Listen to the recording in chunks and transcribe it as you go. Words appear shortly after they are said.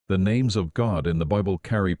The names of God in the Bible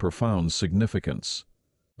carry profound significance,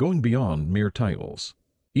 going beyond mere titles.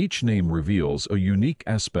 Each name reveals a unique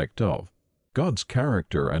aspect of God's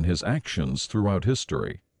character and His actions throughout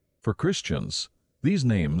history. For Christians, these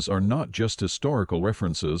names are not just historical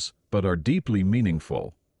references, but are deeply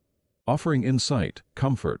meaningful, offering insight,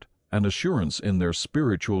 comfort, and assurance in their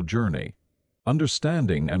spiritual journey.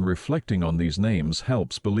 Understanding and reflecting on these names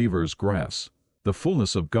helps believers grasp the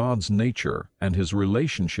fullness of God's nature and His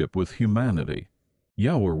relationship with humanity.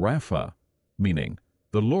 Jehovah Rapha, meaning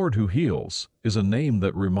the Lord who heals, is a name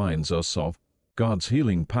that reminds us of God's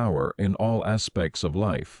healing power in all aspects of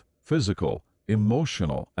life, physical,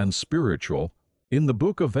 emotional, and spiritual. In the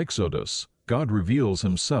book of Exodus, God reveals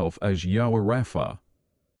Himself as Jehovah Rapha,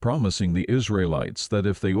 promising the Israelites that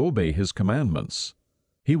if they obey His commandments,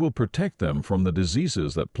 He will protect them from the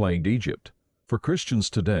diseases that plagued Egypt. For Christians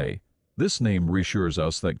today, this name reassures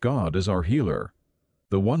us that God is our healer,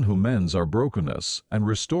 the one who mends our brokenness and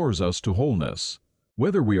restores us to wholeness.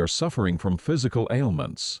 Whether we are suffering from physical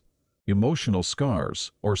ailments, emotional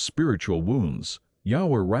scars, or spiritual wounds,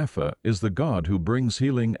 Jehovah Rapha is the God who brings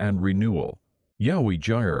healing and renewal. Yahweh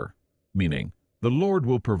Jireh, meaning the Lord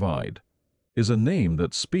will provide, is a name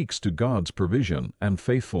that speaks to God's provision and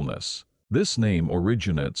faithfulness. This name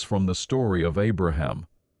originates from the story of Abraham,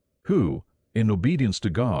 who, in obedience to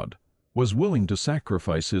God, was willing to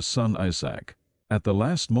sacrifice his son Isaac. At the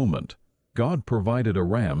last moment, God provided a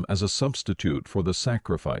ram as a substitute for the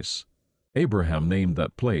sacrifice. Abraham named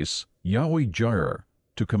that place Yahweh Jireh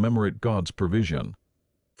to commemorate God's provision.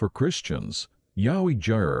 For Christians, Yahweh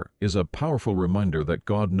Jireh is a powerful reminder that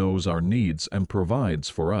God knows our needs and provides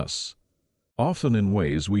for us, often in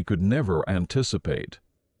ways we could never anticipate.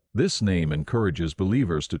 This name encourages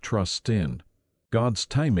believers to trust in God's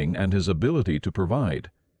timing and His ability to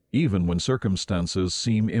provide, even when circumstances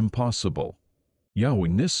seem impossible. Yahweh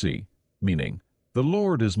Nissi, meaning the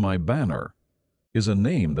Lord is my banner, is a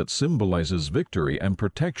name that symbolizes victory and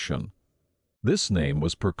protection. This name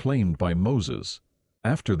was proclaimed by Moses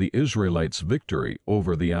after the Israelites' victory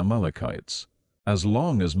over the Amalekites. As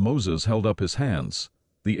long as Moses held up his hands,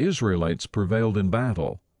 the Israelites prevailed in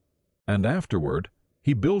battle, and afterward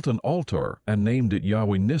he built an altar and named it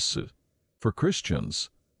Yahweh Nissi. For Christians,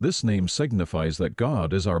 this name signifies that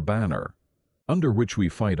God is our banner, under which we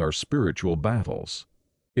fight our spiritual battles.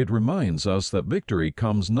 It reminds us that victory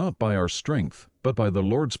comes not by our strength, but by the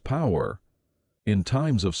Lord's power. In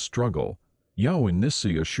times of struggle, Yahweh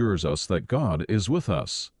Nissi assures us that God is with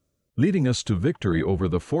us, leading us to victory over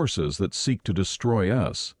the forces that seek to destroy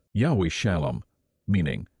us. Yahweh Shalom,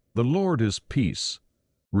 meaning the Lord is peace,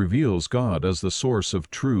 reveals God as the source of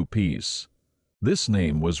true peace. This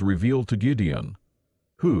name was revealed to Gideon,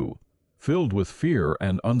 who, filled with fear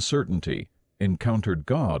and uncertainty, encountered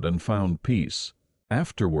God and found peace.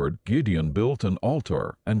 Afterward, Gideon built an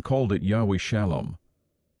altar and called it Yahweh Shalom.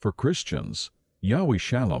 For Christians, Yahweh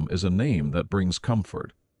Shalom is a name that brings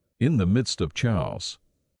comfort in the midst of chaos.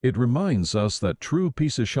 It reminds us that true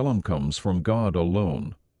peace of Shalom comes from God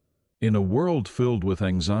alone. In a world filled with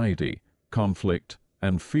anxiety, conflict,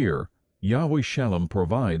 and fear, Yahweh Shalom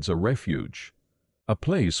provides a refuge, a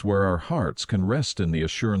place where our hearts can rest in the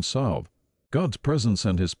assurance of God's presence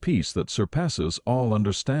and His peace that surpasses all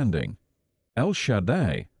understanding. El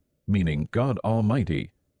Shaddai, meaning God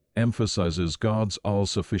Almighty, emphasizes God's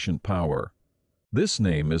all-sufficient power. This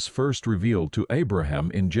name is first revealed to Abraham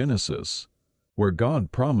in Genesis, where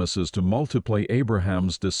God promises to multiply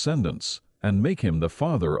Abraham's descendants and make him the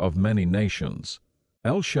father of many nations.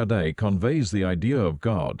 El Shaddai conveys the idea of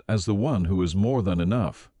God as the one who is more than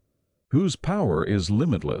enough, whose power is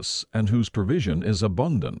limitless and whose provision is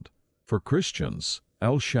abundant. For Christians,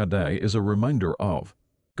 El Shaddai is a reminder of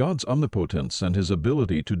God's omnipotence and His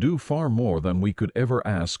ability to do far more than we could ever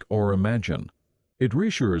ask or imagine. It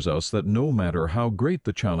reassures us that no matter how great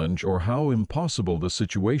the challenge or how impossible the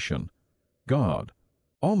situation, God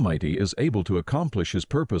Almighty is able to accomplish His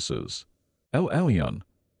purposes. El Elyon,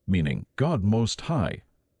 meaning God Most High,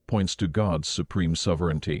 points to God's supreme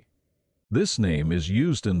sovereignty. This name is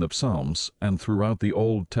used in the Psalms and throughout the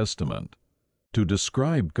Old Testament to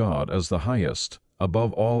describe God as the highest,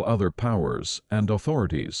 above all other powers and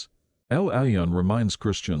authorities. El Elyon reminds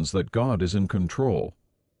Christians that God is in control,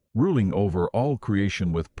 ruling over all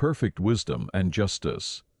creation with perfect wisdom and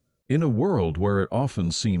justice. In a world where it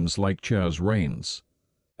often seems like chaos reigns,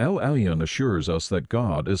 El Elyon assures us that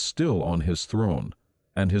God is still on His throne,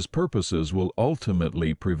 and His purposes will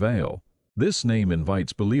ultimately prevail. This name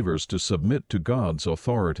invites believers to submit to God's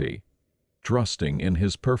authority, trusting in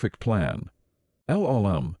His perfect plan. El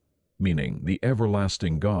Olam, meaning the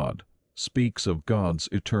everlasting God, speaks of God's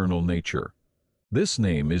eternal nature. This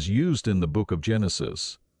name is used in the book of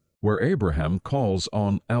Genesis, where Abraham calls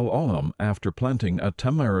on Olam after planting a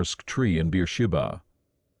tamarisk tree in Beersheba,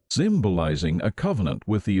 symbolizing a covenant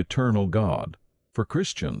with the eternal God. For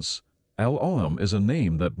Christians, Olam is a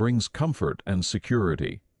name that brings comfort and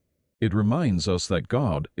security. It reminds us that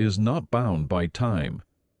God is not bound by time.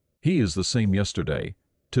 He is the same yesterday,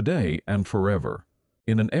 today, and forever.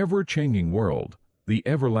 In an ever-changing world, the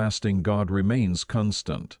everlasting God remains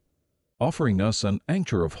constant, offering us an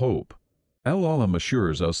anchor of hope. Olam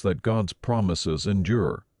assures us that God's promises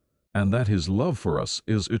endure, and that His love for us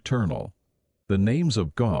is eternal. The names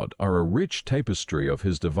of God are a rich tapestry of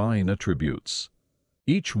His divine attributes,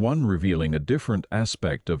 each one revealing a different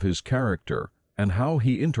aspect of His character and how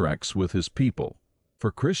He interacts with His people.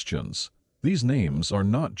 For Christians, these names are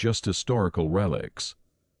not just historical relics,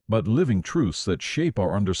 but living truths that shape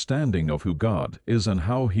our understanding of who God is and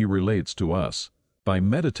how He relates to us. By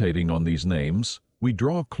meditating on these names, we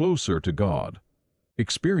draw closer to God,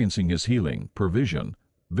 experiencing His healing, provision,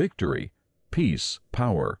 victory, peace,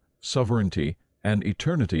 power, sovereignty, and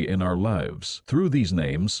eternity in our lives. Through these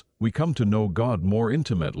names, we come to know God more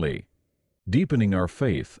intimately, deepening our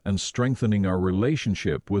faith and strengthening our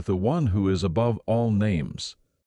relationship with the One who is above all names.